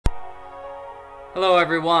Hello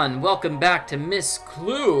everyone, welcome back to Miss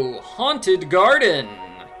Clue, Haunted Garden.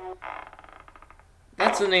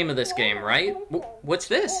 That's the name of this game, right? What's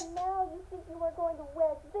this? And now you think you are going to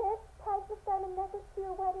wear this type of diamond necklace to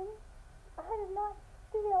your wedding? I did not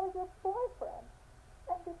steal your boyfriend.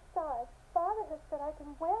 And besides, Father has said I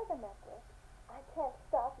can wear the necklace. I can't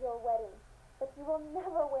stop your wedding, but you will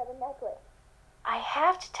never wear the necklace. I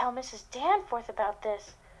have to tell Mrs. Danforth about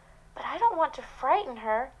this, but I don't want to frighten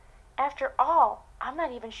her. After all, I'm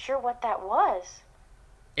not even sure what that was.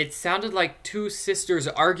 It sounded like two sisters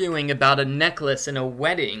arguing about a necklace in a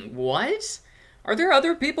wedding. What? Are there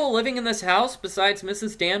other people living in this house besides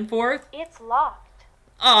Mrs. Danforth? It's locked.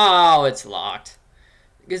 Oh, it's locked.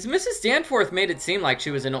 Because Mrs. Danforth made it seem like she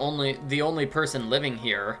was the only person living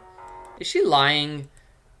here. Is she lying?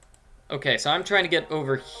 Okay, so I'm trying to get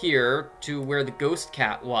over here to where the ghost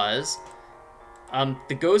cat was.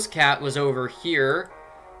 The ghost cat was over here.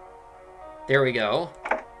 There we go.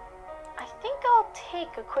 I think I'll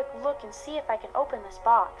take a quick look and see if I can open this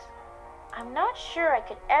box. I'm not sure I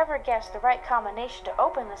could ever guess the right combination to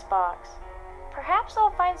open this box. Perhaps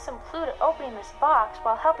I'll find some clue to opening this box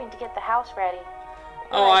while helping to get the house ready.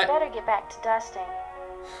 But I better get back to dusting.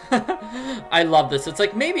 I love this. It's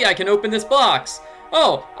like, maybe I can open this box.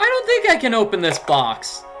 Oh, I don't think I can open this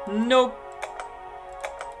box. Nope.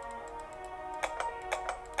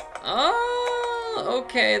 Oh,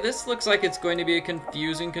 okay. This looks like it's going to be a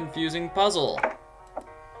confusing puzzle.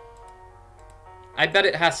 I bet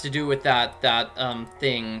it has to do with that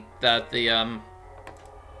thing that the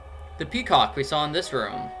peacock we saw in this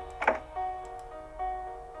room.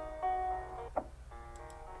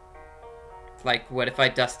 Like, what if I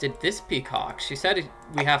dusted this peacock? She said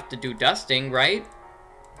we have to do dusting, right?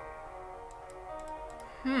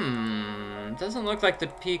 Doesn't look like the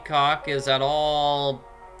peacock is at all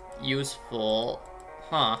useful.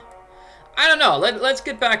 Huh. I don't know. Let's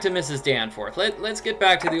get back to Mrs. Danforth. Let's get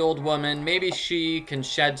back to the old woman. Maybe she can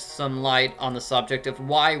shed some light on the subject of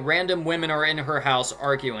why random women are in her house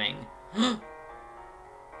arguing.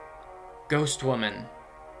 Ghost woman.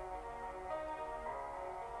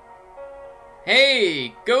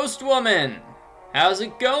 Hey, ghost woman! How's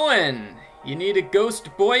it going? You need a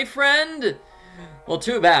ghost boyfriend? Well,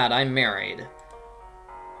 too bad, I'm married.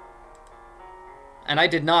 And I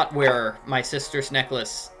did not wear my sister's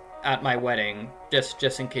necklace at my wedding,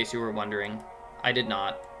 just in case you were wondering. I did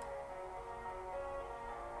not.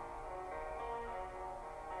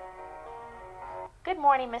 Good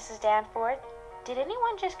morning, Mrs. Danforth. Did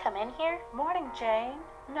anyone just come in here? Morning, Jane.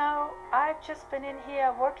 No, I've just been in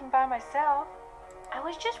here working by myself. I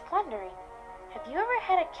was just wondering, have you ever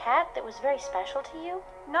had a cat that was very special to you?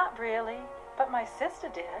 Not really, but my sister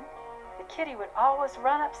did. The kitty would always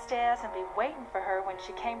run upstairs and be waiting for her when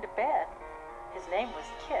she came to bed. His name was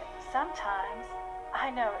Kit. Sometimes, I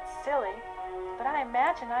know it's silly, but I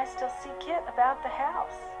imagine I still see Kit about the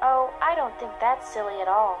house. Oh, I don't think that's silly at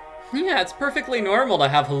all. Yeah, it's perfectly normal to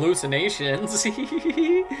have hallucinations.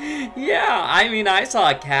 Yeah, I mean, I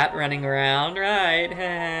saw a cat running around, right?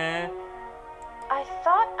 I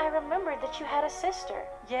thought I remembered that you had a sister.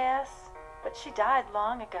 Yes, but she died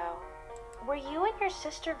long ago. Were you and your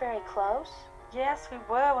sister very close? Yes, we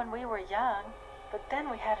were when we were young, but then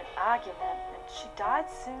we had an argument, and she died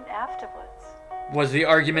soon afterwards. Was the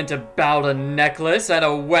argument about a necklace at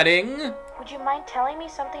a wedding? Would you mind telling me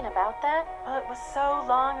something about that? Well, it was so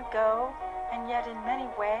long ago, and yet in many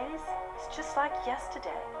ways, it's just like yesterday.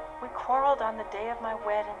 We quarreled on the day of my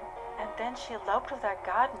wedding, and then she eloped with our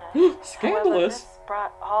gardener. Scandalous. However, this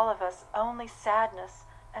brought all of us only sadness,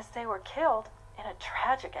 as they were killed in a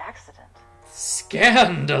tragic accident.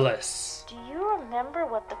 Scandalous. Do you remember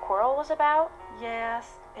what the quarrel was about? Yes,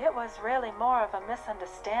 it was really more of a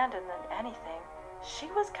misunderstanding than anything. She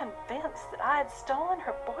was convinced that I had stolen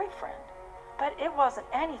her boyfriend, but it wasn't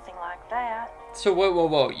anything like that. So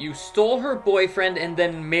whoa. You stole her boyfriend and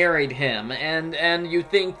then married him, and you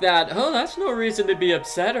think that, oh, that's no reason to be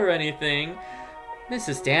upset or anything.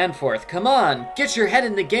 Mrs. Danforth, come on, get your head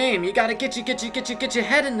in the game. You gotta get your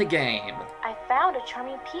head in the game. I found a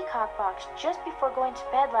charming peacock box just before going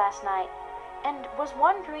to bed last night, and was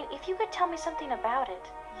wondering if you could tell me something about it.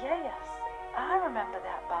 Yes, I remember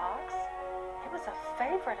that box. It was a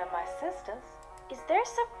favorite of my sister's. Is there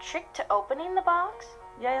some trick to opening the box?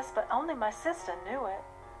 Yes, but only my sister knew it.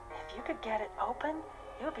 If you could get it open,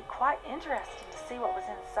 it would be quite interesting to see what was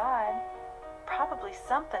inside. Probably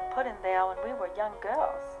something put in there when we were young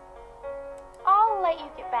girls. I'll let you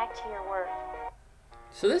get back to your work.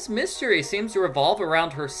 So this mystery seems to revolve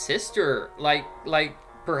around her sister. Like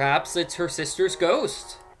perhaps it's her sister's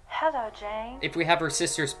ghost. Hello, Jane. If we have her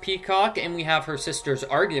sister's peacock and we have her sister's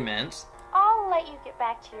argument. I'll let let you get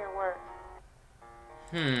back to your work.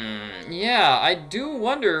 Yeah, I do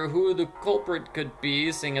wonder who the culprit could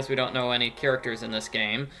be, seeing as we don't know any characters in this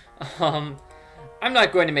game. I'm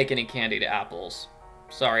not going to make any candied apples.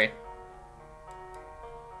 Sorry.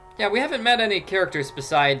 Yeah, we haven't met any characters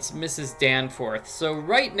besides Mrs. Danforth, so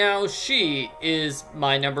right now she is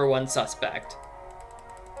my #1 suspect.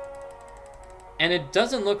 And it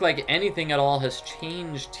doesn't look like anything at all has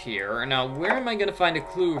changed here. Now, where am I going to find a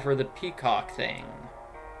clue for the peacock thing?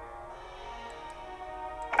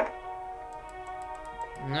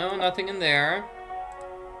 No, nothing in there.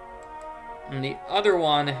 And the other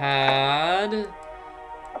one had a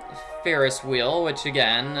Ferris wheel, which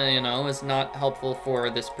again, you know, is not helpful for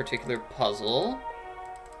this particular puzzle.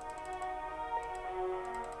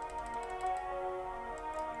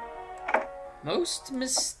 Most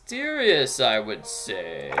mysterious, I would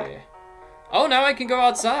say. Oh, now I can go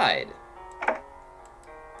outside.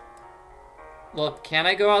 Well, can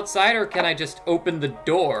I go outside or can I just open the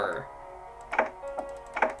door?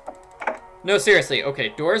 No, seriously. Okay,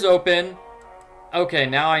 door's open. Okay,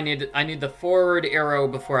 now I need the forward arrow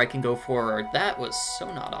before I can go forward. That was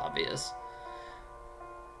so not obvious.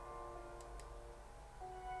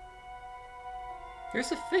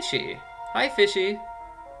 Here's a fishy. Hi, fishy.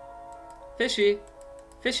 Fishy.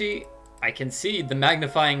 Fishy. I can see the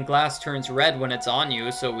magnifying glass turns red when it's on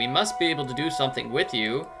you, so we must be able to do something with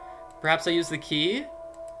you. Perhaps I use the key?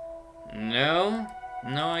 No.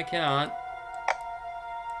 No, I cannot.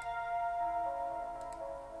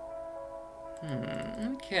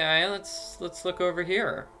 Okay, let's look over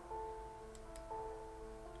here.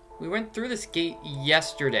 We went through this gate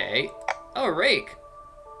yesterday. Oh, a rake.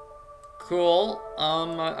 Cool.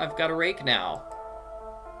 I've got a rake now.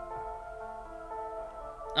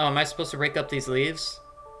 Oh, am I supposed to rake up these leaves?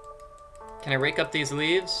 Can I rake up these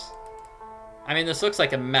leaves? I mean, this looks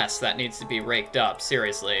like a mess that needs to be raked up,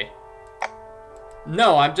 seriously.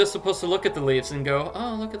 No, I'm just supposed to look at the leaves and go,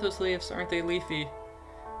 oh, look at those leaves, aren't they leafy?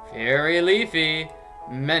 Very leafy.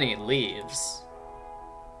 Many leaves.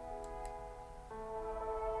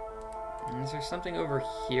 Is there something over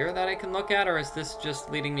here that I can look at, or is this just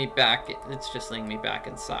leading me back? It's just leading me back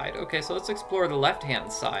inside. Okay, so let's explore the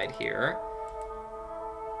left-hand side here.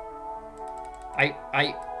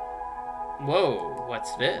 Whoa,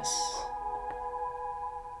 what's this?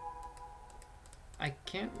 I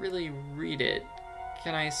can't really read it.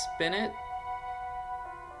 Can I spin it?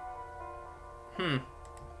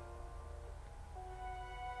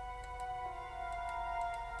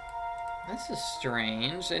 This is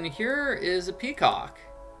strange. And here is a peacock.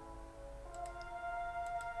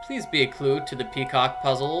 Please be a clue to the peacock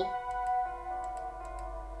puzzle.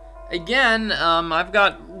 Again, I've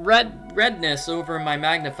got redness over my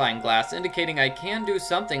magnifying glass, indicating I can do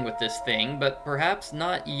something with this thing, but perhaps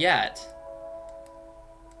not yet.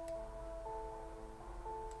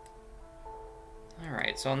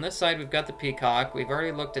 Alright, so on this side we've got the peacock. We've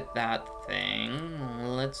already looked at that thing.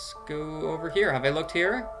 Let's go over here. Have I looked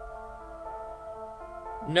here?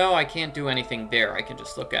 No, I can't do anything there. I can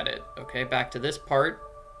just look at it. Okay, back to this part.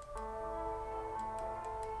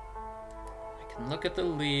 I can look at the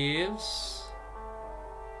leaves.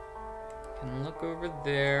 I can look over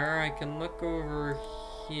there. I can look over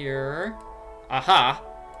here. Aha!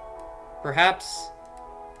 Perhaps...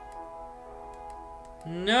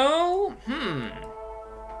 No?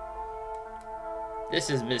 This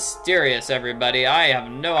is mysterious, everybody. I have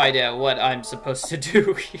no idea what I'm supposed to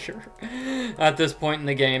do here at this point in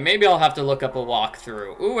the game. Maybe I'll have to look up a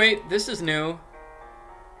walkthrough. Ooh, wait, this is new.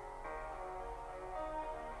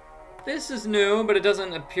 This is new, but it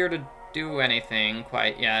doesn't appear to do anything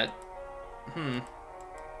quite yet.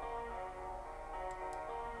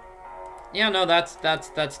 Yeah, no, that's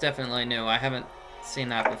definitely new. I haven't seen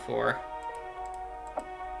that before.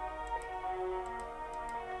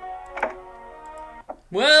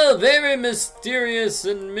 Well, very mysterious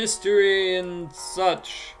and mystery and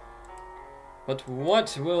such. But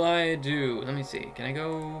what will I do? Let me see. Can I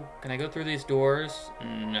go through these doors?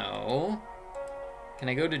 No. Can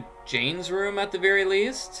I go to Jane's room at the very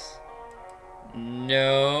least?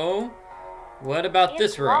 No. What about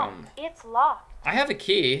this room? Locked. It's locked. I have a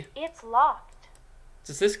key. It's locked.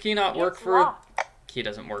 Does this key not work It's for... locked. Key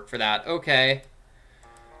doesn't work for that. Okay.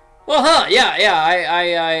 Well, yeah,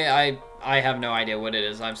 I have no idea what it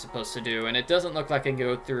is I'm supposed to do, and it doesn't look like I can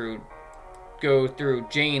go through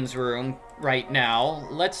Jane's room right now.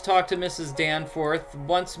 Let's talk to Mrs. Danforth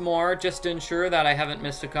once more, just to ensure that I haven't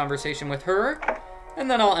missed a conversation with her, and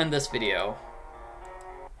then I'll end this video.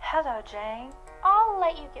 Hello, Jane. I'll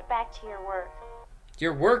let you get back to your work.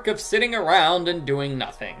 Your work of sitting around and doing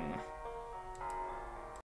nothing.